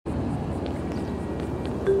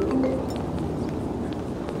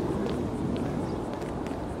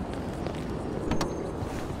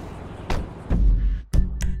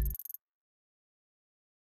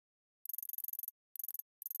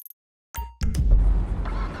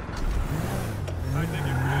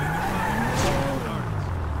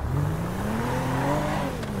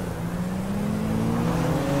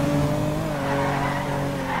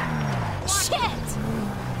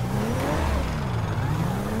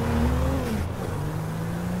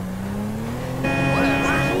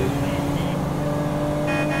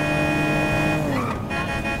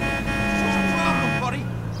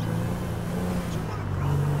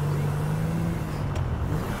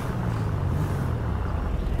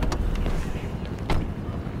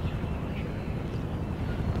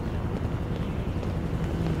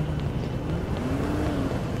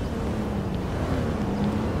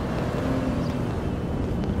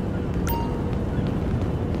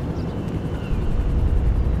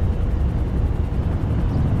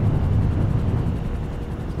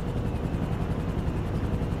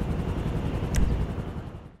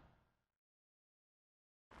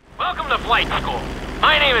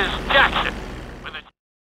Jackson.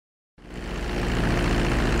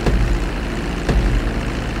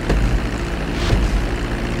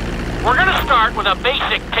 We're gonna start with a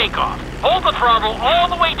basic takeoff. Hold the throttle all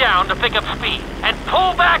the way down to pick up speed, and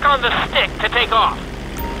pull back on the stick to take off.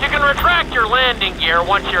 You can retract your landing gear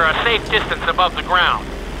once you're a safe distance above the ground.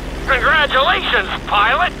 Congratulations,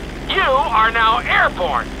 pilot! You are now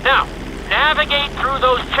airborne. Now, navigate through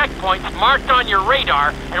those checkpoints marked on your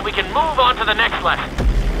radar, and we can move on to the next lesson.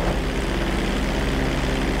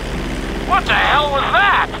 What the hell was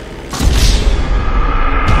that?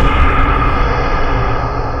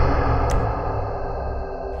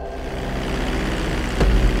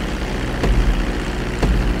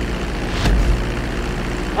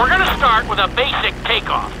 We're gonna start with a basic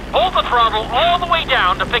takeoff. Hold the throttle all the way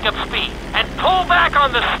down to pick up speed, and pull back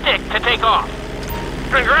on the stick to take off.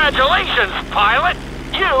 Congratulations, pilot!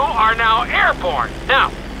 You are now airborne.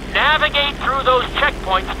 Now, navigate through those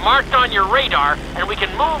checkpoints marked on your radar, and we can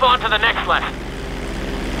move on to the next lesson.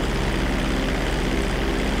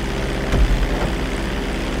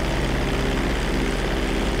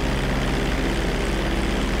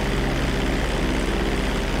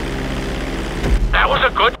 That was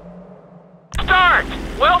a good start!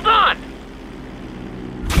 Well done!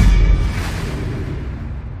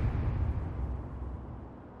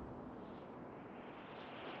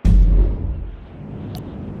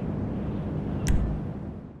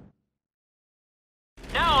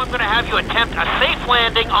 Now I'm going to have you attempt a safe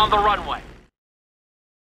landing on the runway.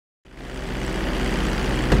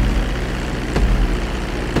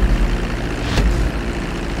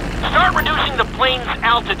 Start reducing the plane's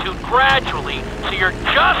altitude gradually so you're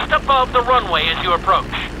just above the runway as you approach.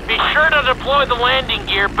 Be sure to deploy the landing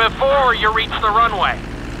gear before you reach the runway.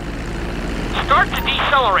 Start to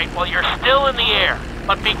decelerate while you're still in the air,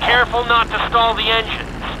 but be careful not to stall the engines.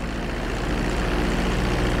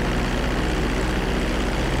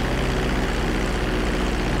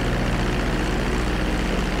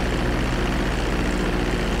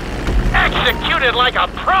 Executed like a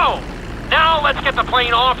pro! Now let's get the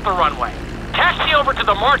plane off the runway. Taxi over to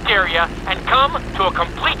the marked area and come to a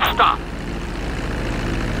complete stop.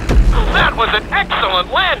 That was an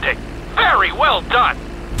excellent landing! Very well done!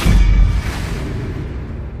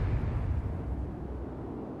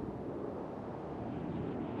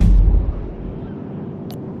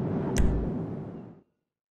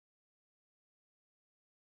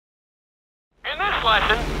 In this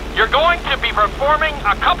lesson, you're going to be performing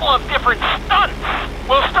a couple of different stunts.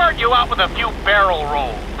 We'll start you out with a few barrel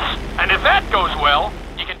rolls. And if that goes well,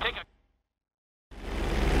 you can take a...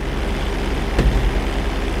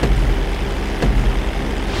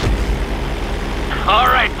 All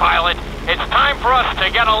right, pilot. It's time for us to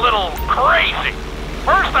get a little crazy.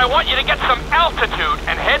 First, I want you to get some altitude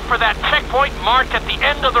and head for that checkpoint marked at the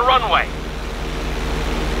end of the runway.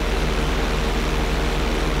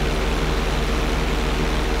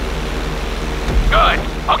 Good.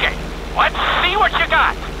 Okay, let's see what you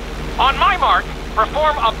got. On my mark,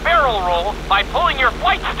 perform a barrel roll by pulling your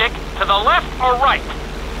flight stick to the left or right.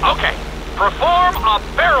 Okay, perform a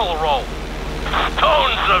barrel roll.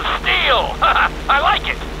 Stones of steel! I like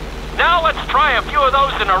it. Now let's try a few of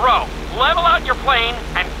those in a row. Level out your plane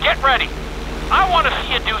and get ready. I want to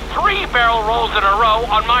see you do 3 barrel rolls in a row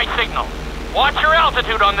on my signal. Watch your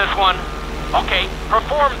altitude on this one. Okay,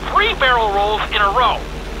 perform 3 barrel rolls in a row.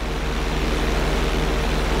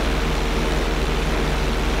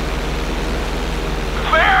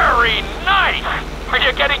 Very nice! Are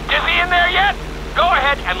you getting dizzy in there yet? Go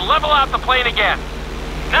ahead and level out the plane again.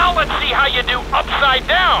 Now let's see how you do upside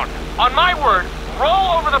down. On my word,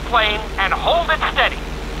 roll over the plane and hold it steady.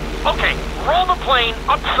 Okay, roll the plane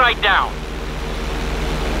upside down.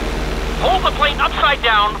 Hold the plane upside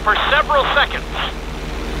down for several seconds.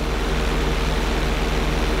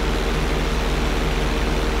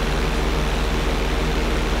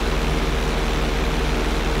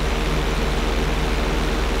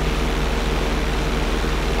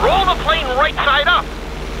 Roll the plane right side up.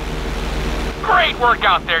 Great work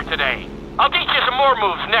out there today. I'll teach you some more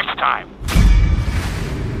moves next time.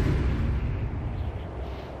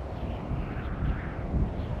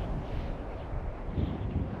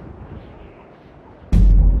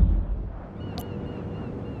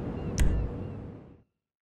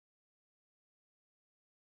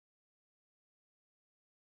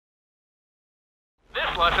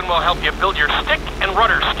 This lesson will help you build your stick and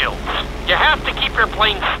rudder skills. You have to keep your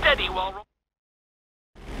plane steady while...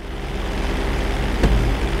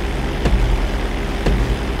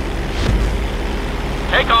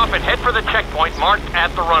 Take off and head for the checkpoint marked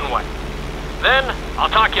at the runway. Then, I'll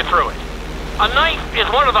talk you through it. A knife is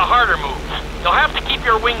one of the harder moves. You'll have to keep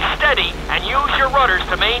your wings steady and use your rudders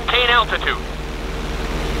to maintain altitude.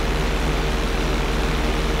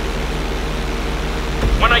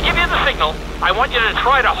 When I give you the signal, I want you to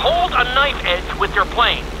try to hold a knife edge with your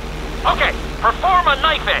plane. Okay, perform a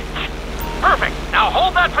knife edge. Perfect. Now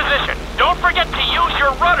hold that position. Don't forget to use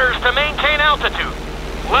your rudders to maintain altitude.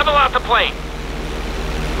 Level out the plane.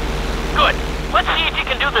 Good. Let's see if you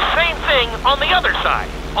can do the same thing on the other side.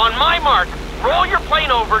 On my mark, roll your plane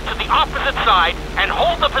over to the opposite side and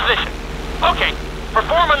hold the position. Okay,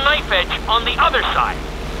 perform a knife edge on the other side.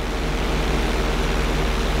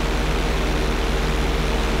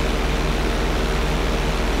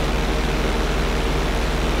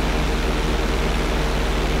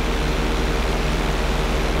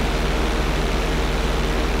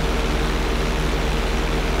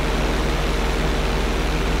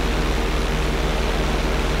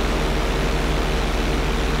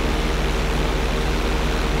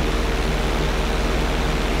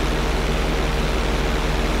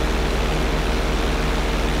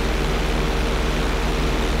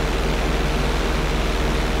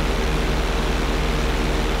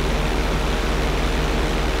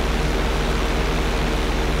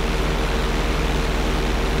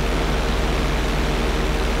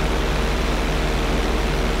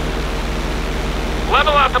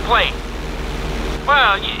 Level out the plane.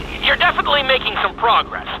 Well, you're definitely making some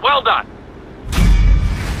progress. Well done.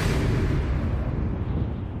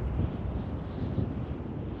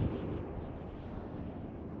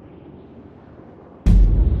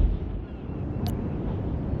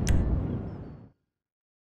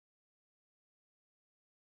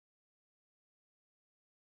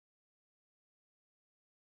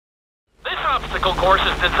 This obstacle course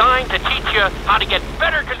is designed to teach you how to get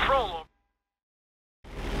better control over.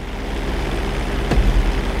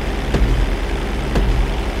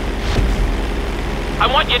 I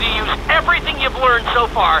want you to use everything you've learned so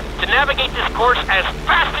far to navigate this course as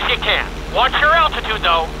fast as you can. Watch your altitude,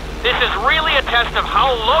 though. This is really a test of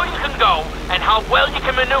how low you can go and how well you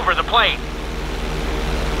can maneuver the plane.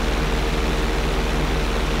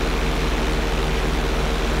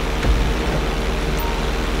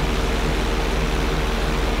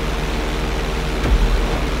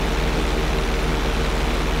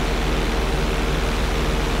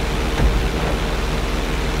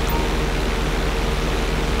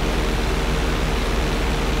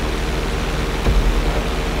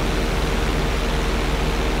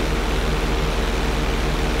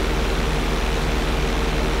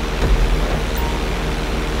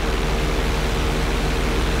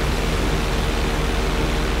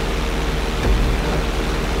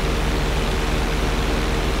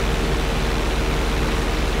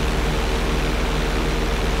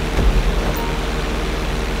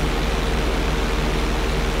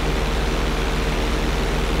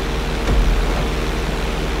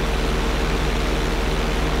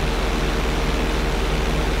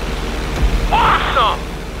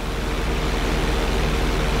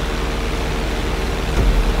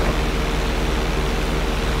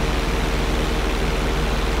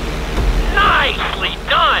 Nicely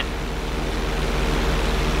done!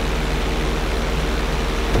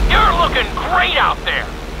 You're looking great out there!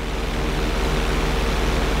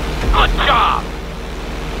 Good job!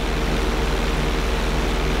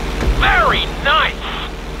 Very nice!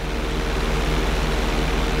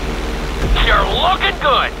 You're looking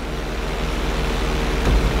good!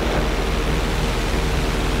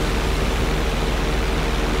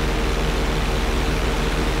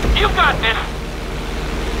 You've got this!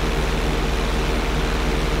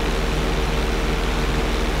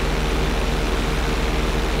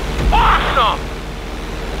 Awesome!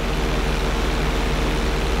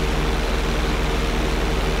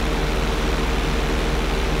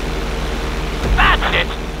 That's it!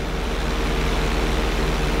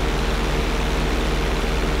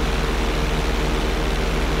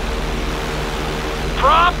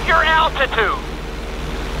 Drop your altitude!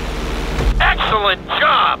 Excellent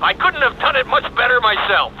job! I couldn't have done it much better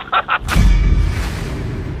myself.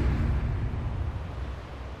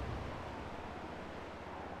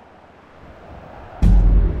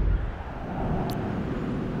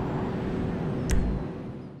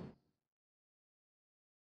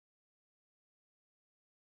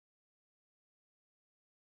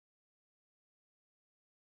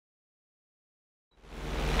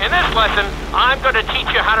 In this lesson, I'm going to teach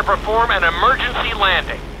you how to perform an emergency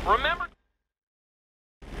landing. Remember?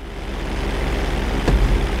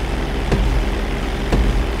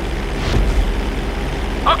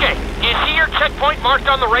 Okay, do you see your checkpoint marked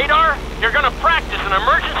on the radar? You're going to practice an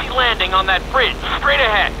emergency landing on that bridge straight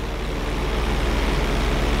ahead.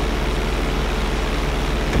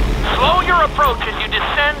 Slow your approach as you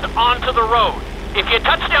descend onto the road. If you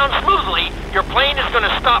touch down smoothly, your plane is going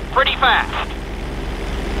to stop pretty fast.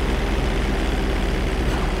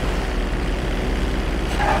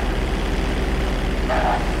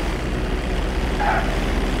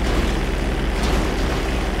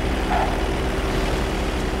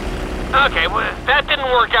 Okay, well, that didn't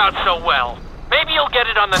work out so well. Maybe you'll get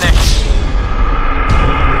it on the next...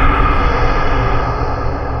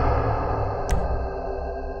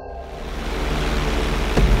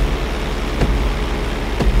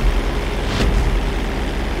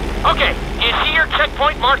 Okay, do you see your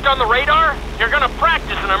checkpoint marked on the radar? You're gonna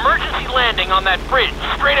practice an emergency landing on that bridge,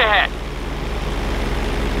 straight ahead.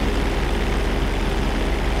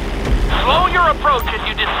 Slow your approach as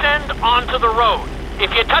you descend onto the road.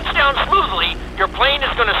 If you touch down smoothly, your plane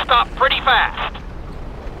is gonna stop pretty fast.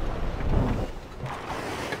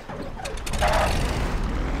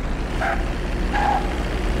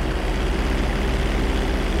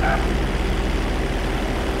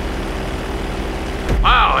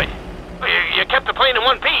 Wow, you kept the plane in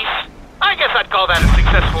one piece. I guess I'd call that a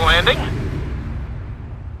successful landing.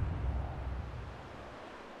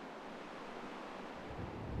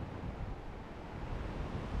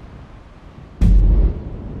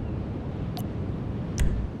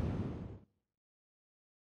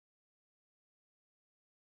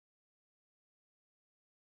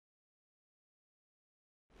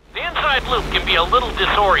 The inside loop can be a little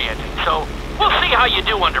disorienting, so we'll see how you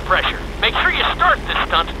do under pressure. Make sure you start this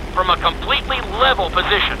stunt from a completely level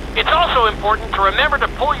position. It's also important to remember to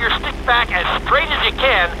pull your stick back as straight as you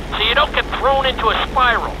can so you don't get thrown into a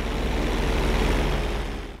spiral.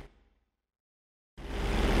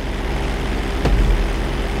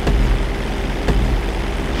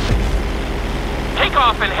 Take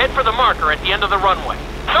off and head for the marker at the end of the runway.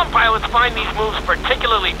 Some pilots find these moves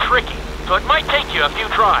particularly tricky, so it might take you a few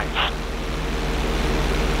tries.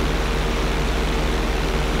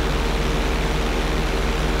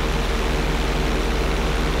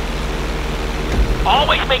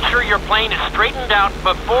 Always make sure your plane is straightened out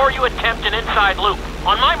before you attempt an inside loop.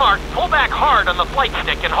 On my mark, pull back hard on the flight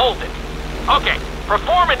stick and hold it. Okay,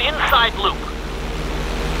 perform an inside loop.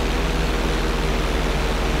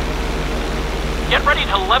 Get ready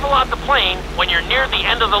to level out the plane when you're near the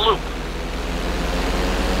end of the loop.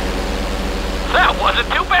 That wasn't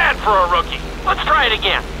too bad for a rookie. Let's try it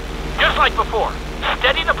again. Just like before,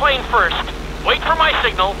 steady the plane first, wait for my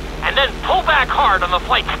signal, and then pull back hard on the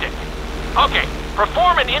flight stick. Okay,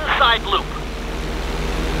 perform an inside loop.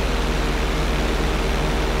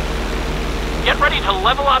 Get ready to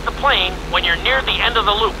level out the plane when you're near the end of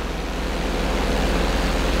the loop.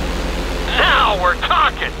 Now we're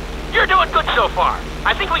talking! You're doing good so far.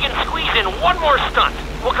 I think we can squeeze in one more stunt.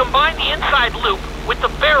 We'll combine the inside loop with the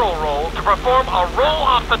barrel roll to perform a roll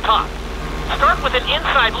off the top. Start with an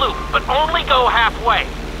inside loop, but only go halfway.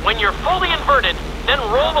 When you're fully inverted, then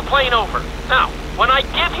roll the plane over. Now, when I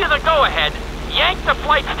give you the go-ahead, yank the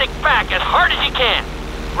flight stick back as hard as you can.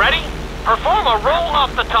 Ready? Perform a roll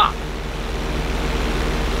off the top.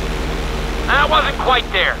 That wasn't quite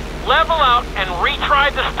there. Level out and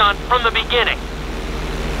retry the stunt from the beginning.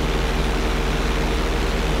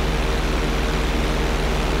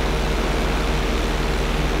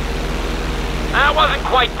 That wasn't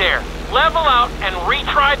quite there. Level out and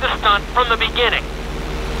retry the stunt from the beginning.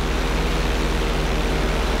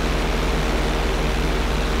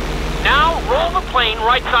 Now roll the plane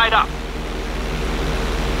right side up.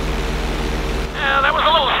 That was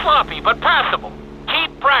a little sloppy, but passable.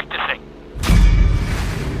 Keep practicing.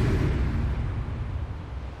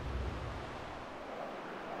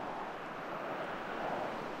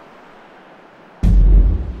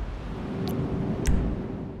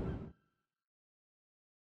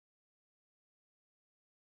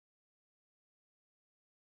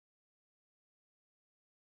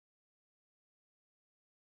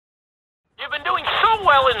 You've been doing so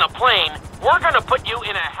well in the plane, we're gonna put you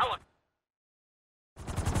in a helicopter.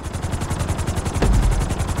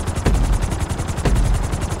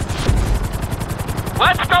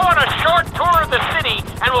 Let's go on a short tour of the city,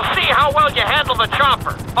 and we'll see how well you handle the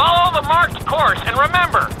chopper. Follow the marked course, and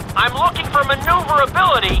remember, I'm looking for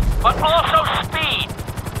maneuverability, but also speed.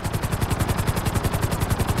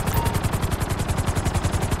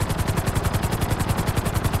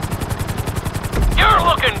 You're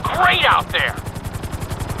looking great out there!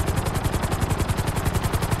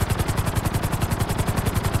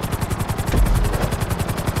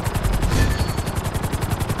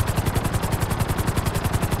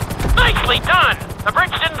 Nicely done! The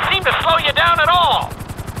bridge didn't seem to slow you down at all!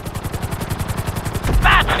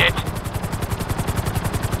 That's it!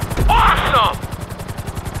 Awesome!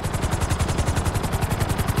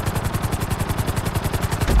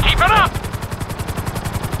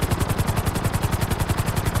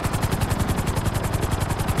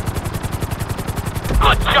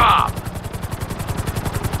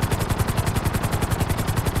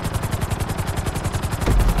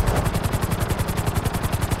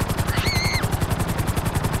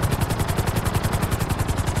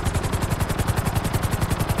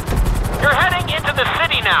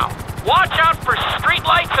 easy now. Watch out for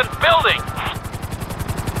streetlights and buildings.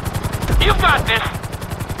 You've got this.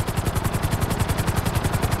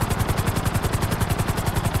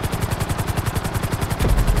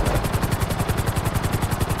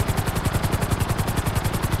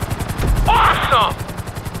 Awesome!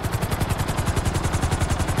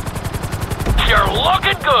 You're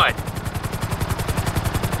looking good.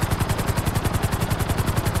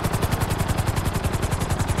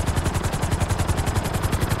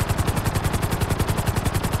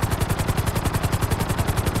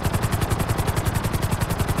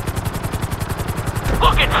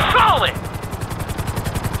 Looking solid!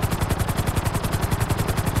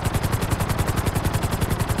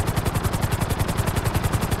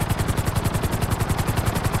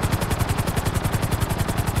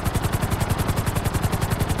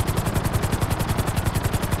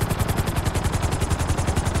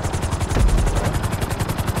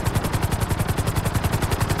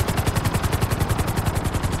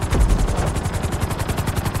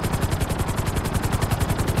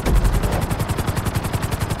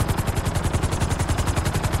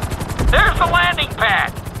 There's the landing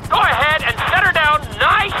pad. Go ahead and set her down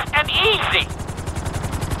nice and easy.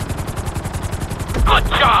 Good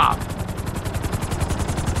job.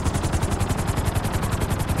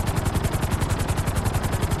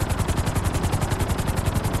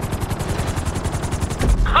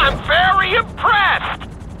 I'm very impressed.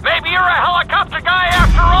 Maybe you're a helicopter guy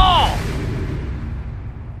after all.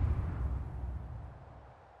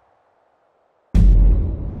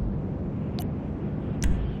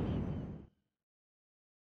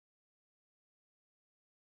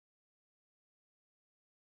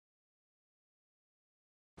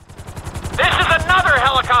 This is another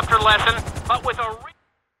helicopter lesson, but with a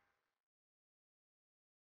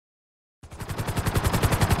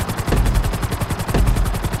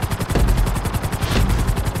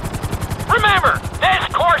Remember, this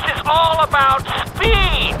course is all about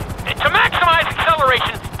speed. To maximize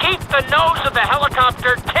acceleration, keep the nose of the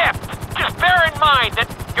helicopter tipped. Just bear in mind that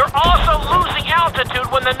you're also losing altitude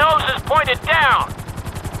when the nose is pointed down.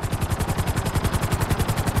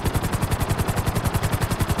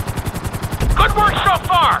 Good work so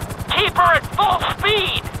far. Keep her at full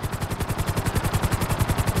speed.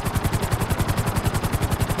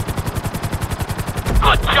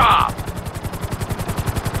 Good job.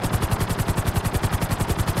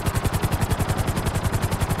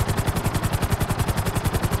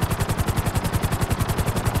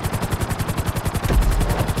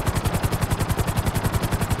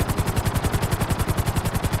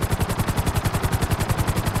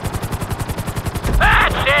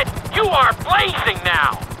 That's it. You are blazing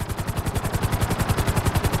now.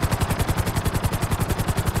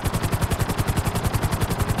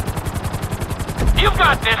 You've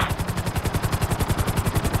got this.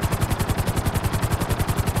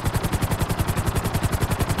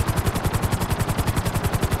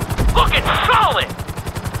 Looking solid.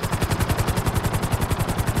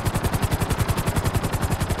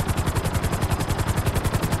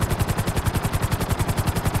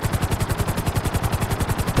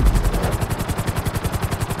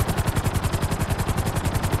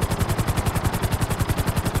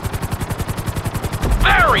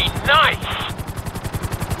 Very nice.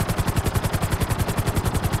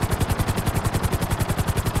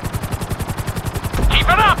 Keep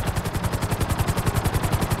it up!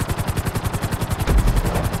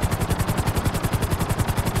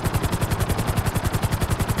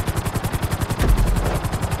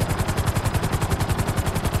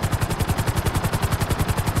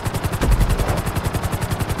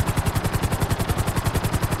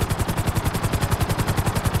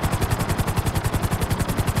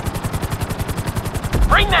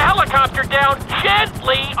 Bring the helicopter down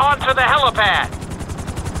gently onto the helipad.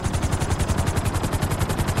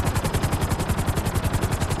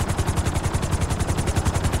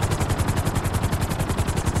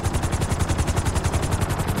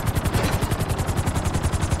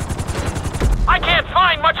 I can't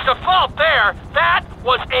find much to fault there. That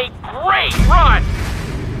was a great run.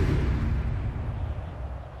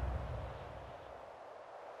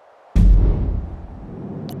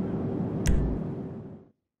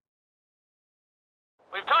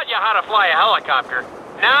 We've taught you how to fly a helicopter.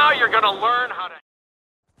 Now you're gonna learn how to...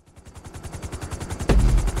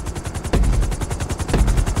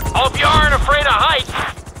 Hope you aren't afraid of heights.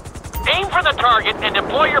 Aim for the target and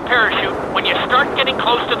deploy your parachute when you start getting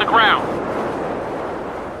close to the ground.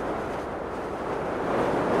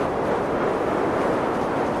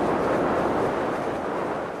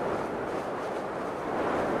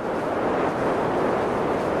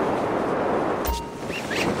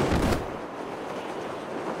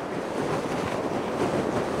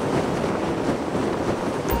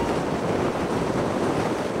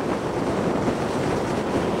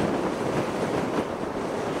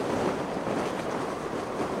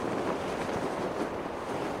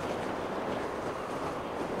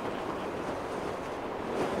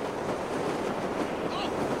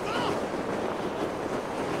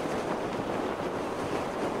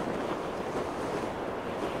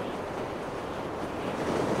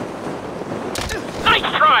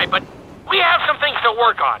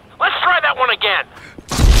 work on. Let's try that one again.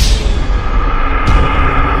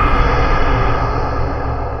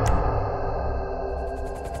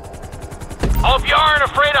 Hope you aren't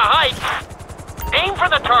afraid of heights. Aim for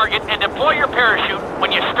the target and deploy your parachute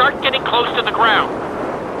when you start getting close to the ground.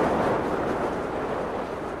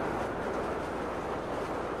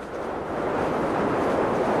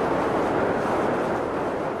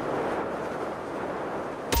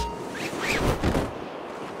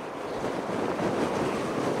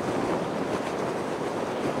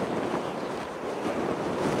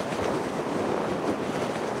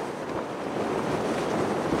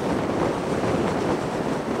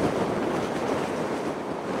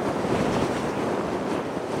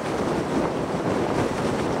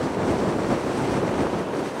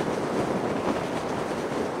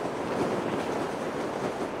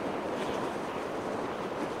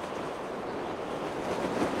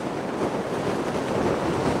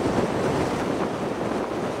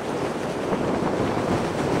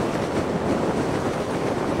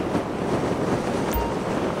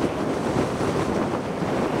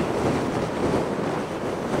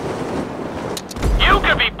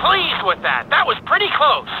 Pleased with that. That was pretty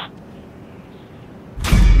close.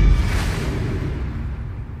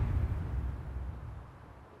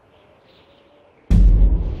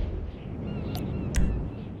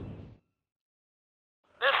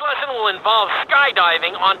 This lesson will involve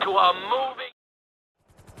skydiving onto a moving...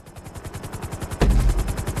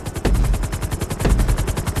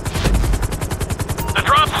 The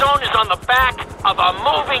drop zone is on the back of a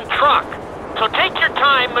moving truck, so take your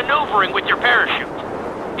time maneuvering with your parachute.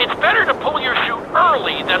 It's better to pull your chute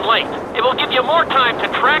early than late. It will give you more time to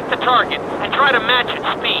track the target and try to match its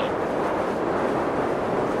speed.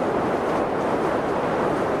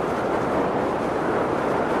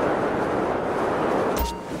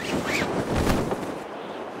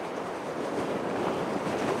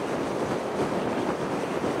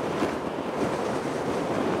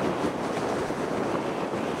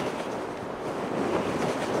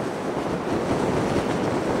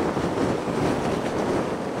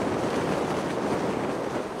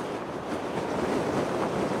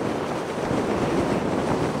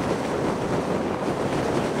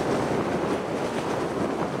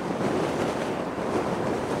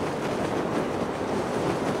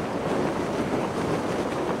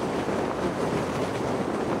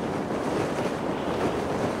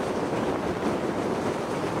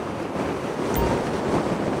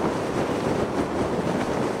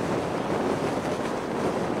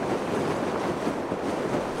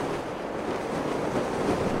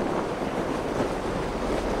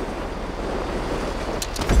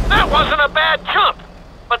 Wasn't a bad jump,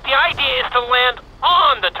 but the idea is to land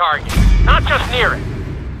on the target, not just near it.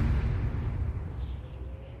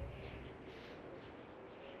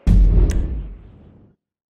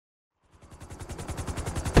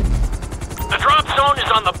 The drop zone is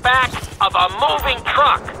on the back of a moving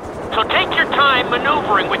truck, so take your time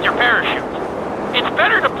maneuvering with your parachute. It's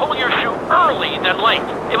better to pull your chute early than late.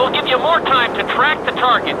 It will give you more time to track the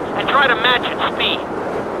target and try to match its speed.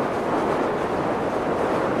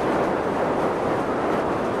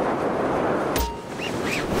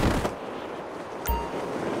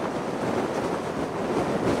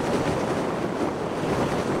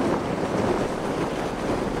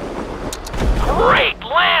 Great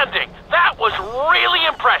landing! That was really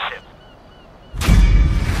impressive!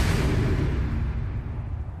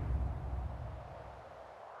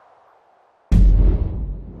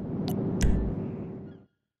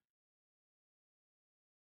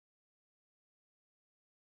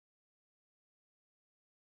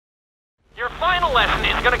 Your final lesson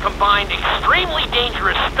is going to combine extremely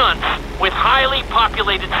dangerous stunts with highly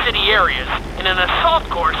populated city areas in an assault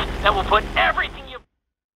course that will put everything you...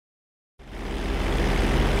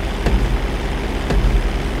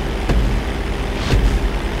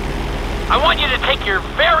 I want you to take your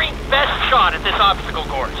very best shot at this obstacle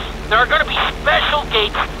course. There are going to be special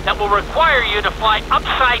gates that will require you to fly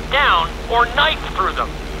upside down or knife through them.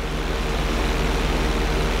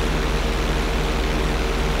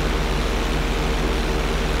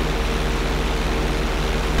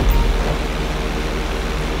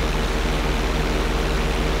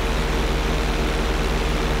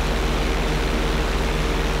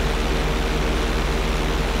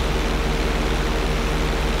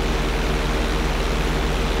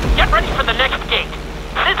 Get ready for the next gate.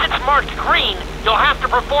 Since it's marked green, you'll have to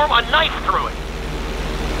perform a knife through it.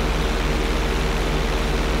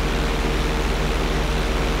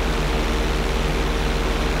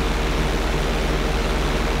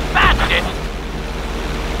 That's it!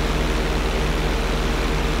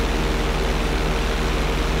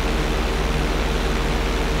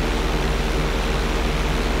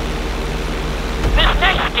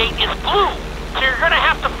 gate is blue, so you're gonna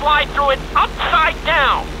have to fly through it upside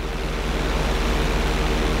down.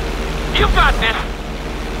 You've got this.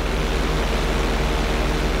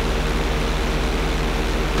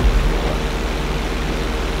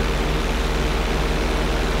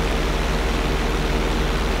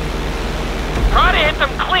 Try to hit them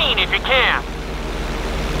clean if you can.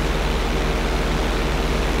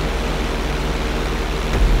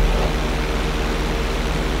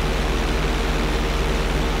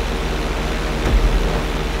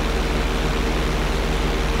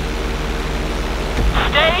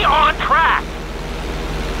 Stay on track.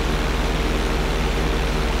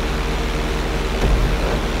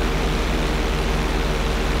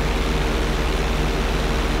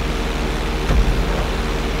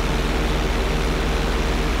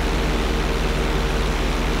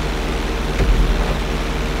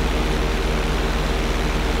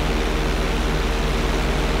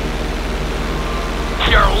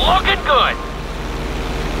 You're looking good.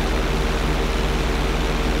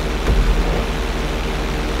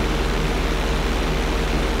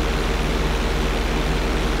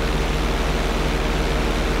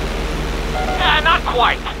 Not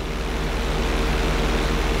quite.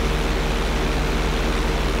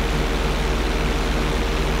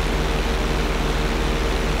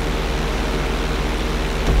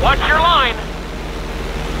 Watch your line.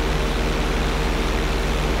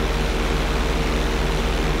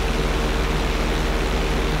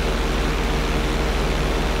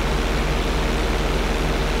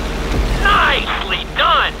 Nicely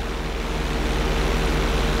done.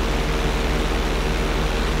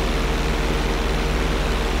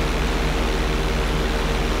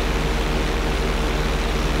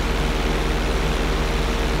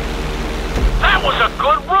 That was a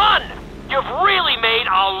good run! You've really made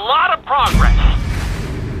a lot of progress.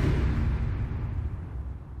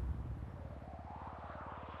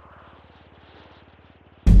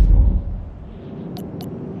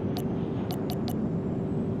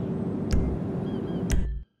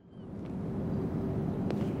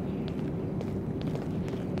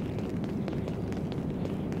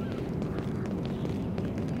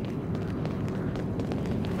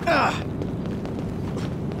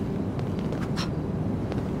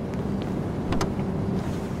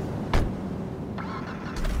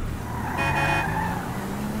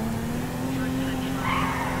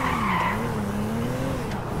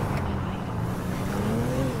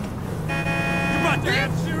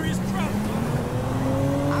 Damn serious trouble.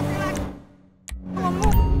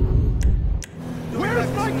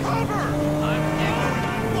 Where's my cover?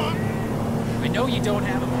 I know you don't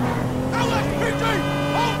have a... LSPD,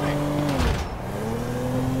 hold me!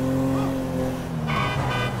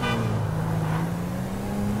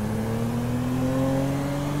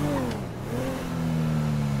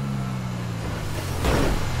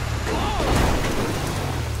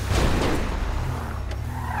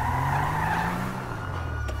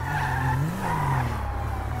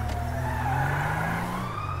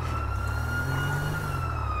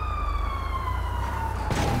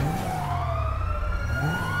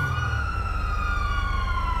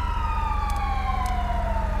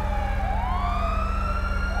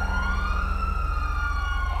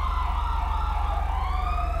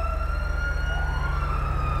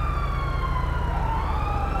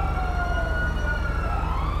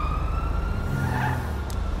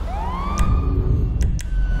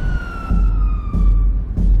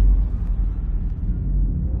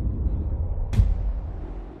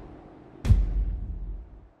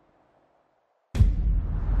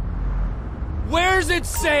 Where's it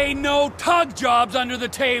say no tug jobs under the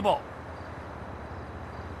table?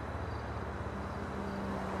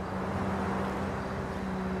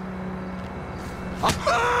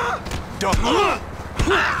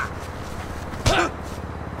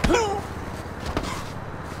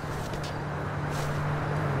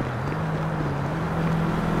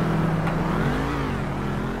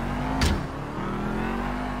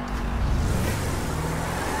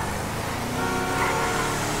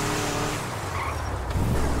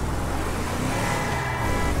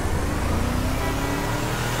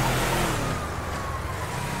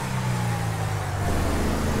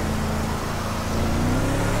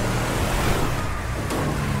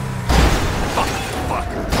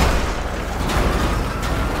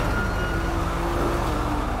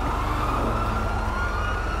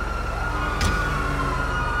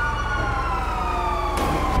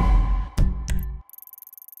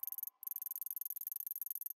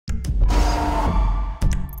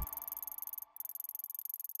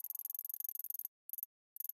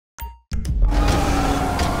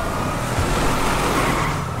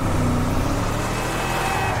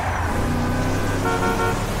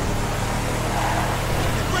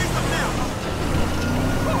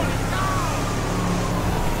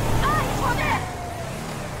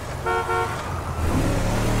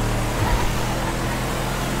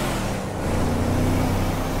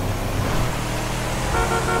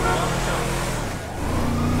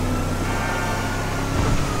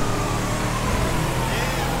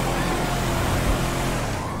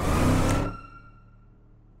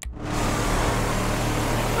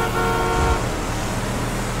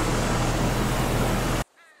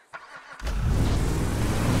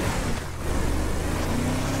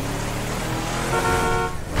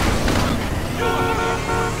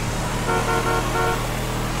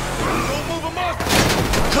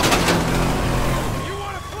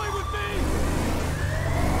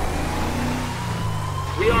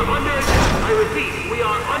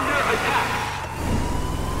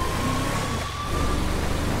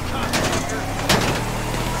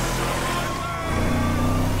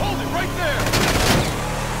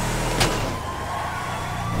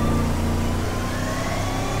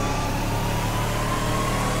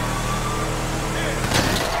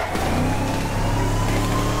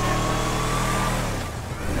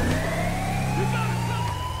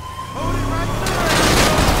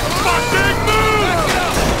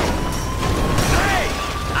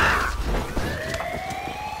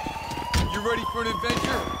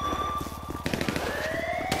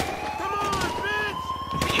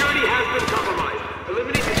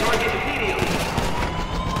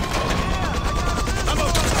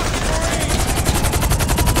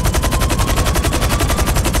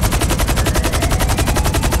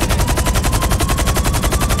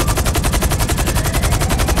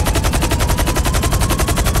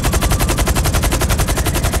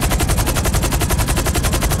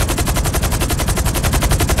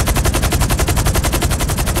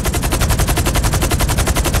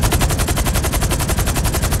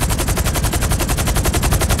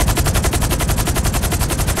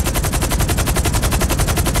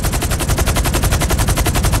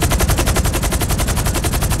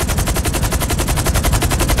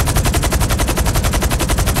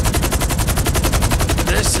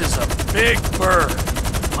 Big bird.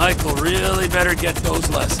 Michael really better get those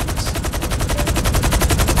lessons.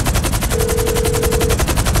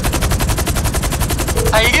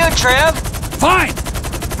 How you doing, Trev? Fine!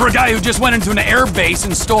 For a guy who just went into an air base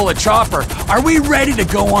and stole a chopper, are we ready to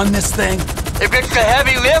go on this thing? If it's the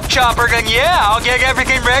heavy lift chopper, then yeah, I'll get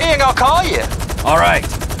everything ready and I'll call you. All right.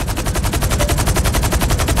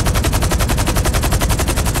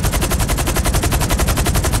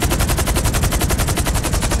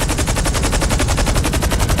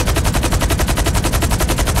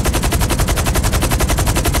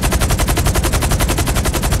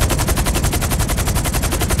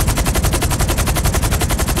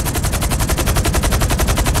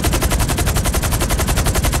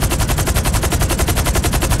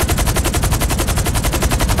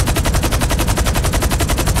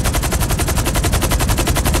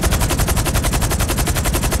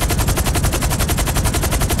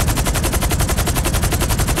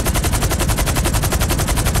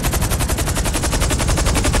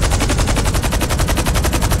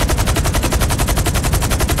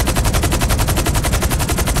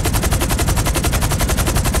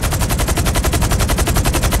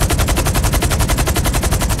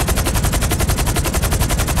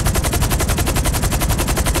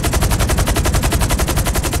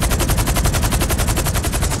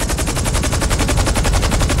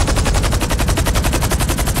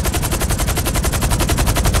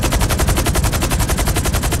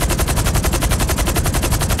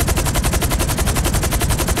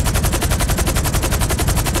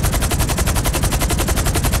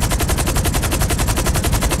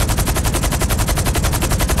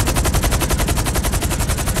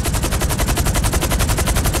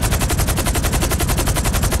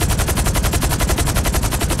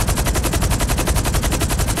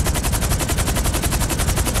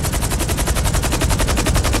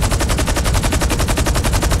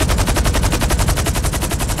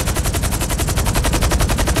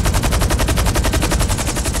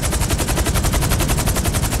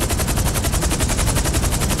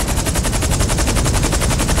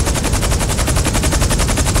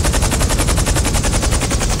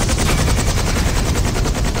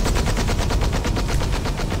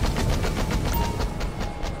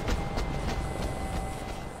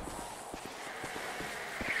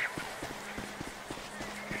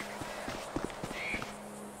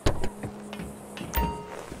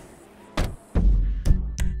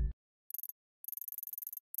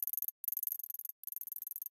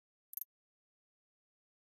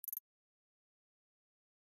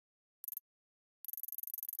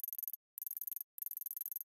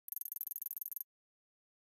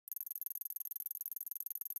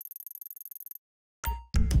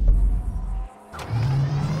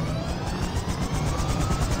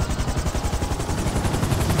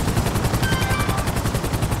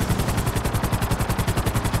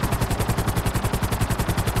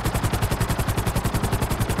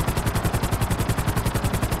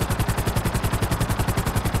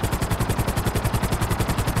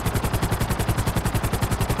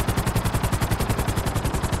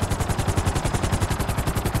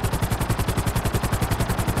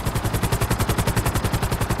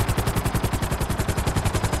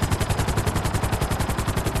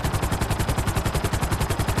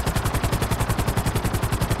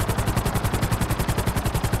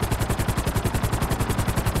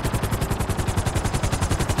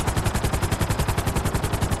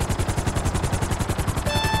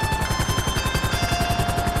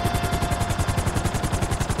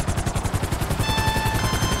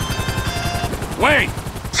 Wait!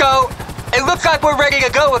 So, it looks like we're ready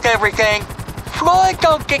to go with everything. Floyd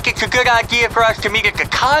don't think it's a good idea for us to meet at the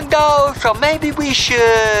condo, so maybe we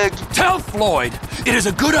should... Tell Floyd it is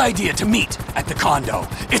a good idea to meet at the condo.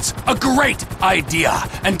 It's a great idea.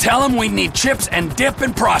 And tell him we need chips and dip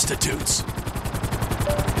and prostitutes.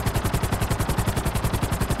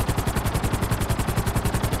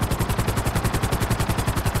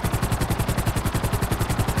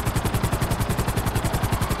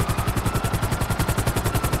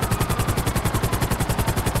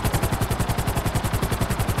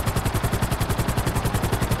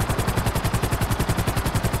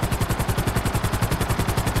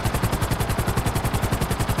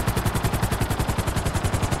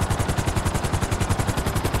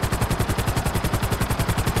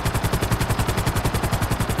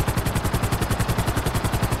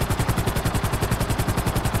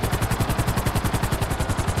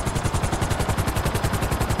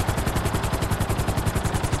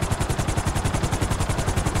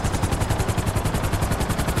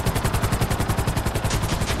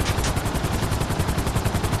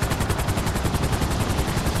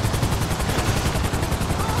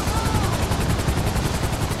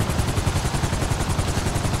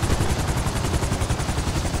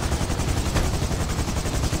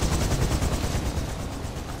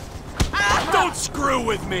 screw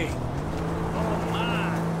with me.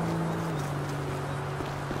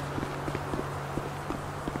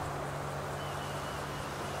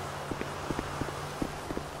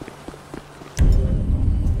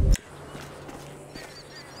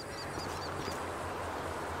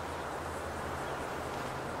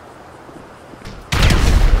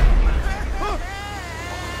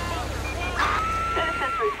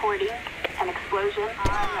 Reporting an explosion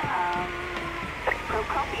on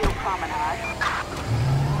Procopio Promenade.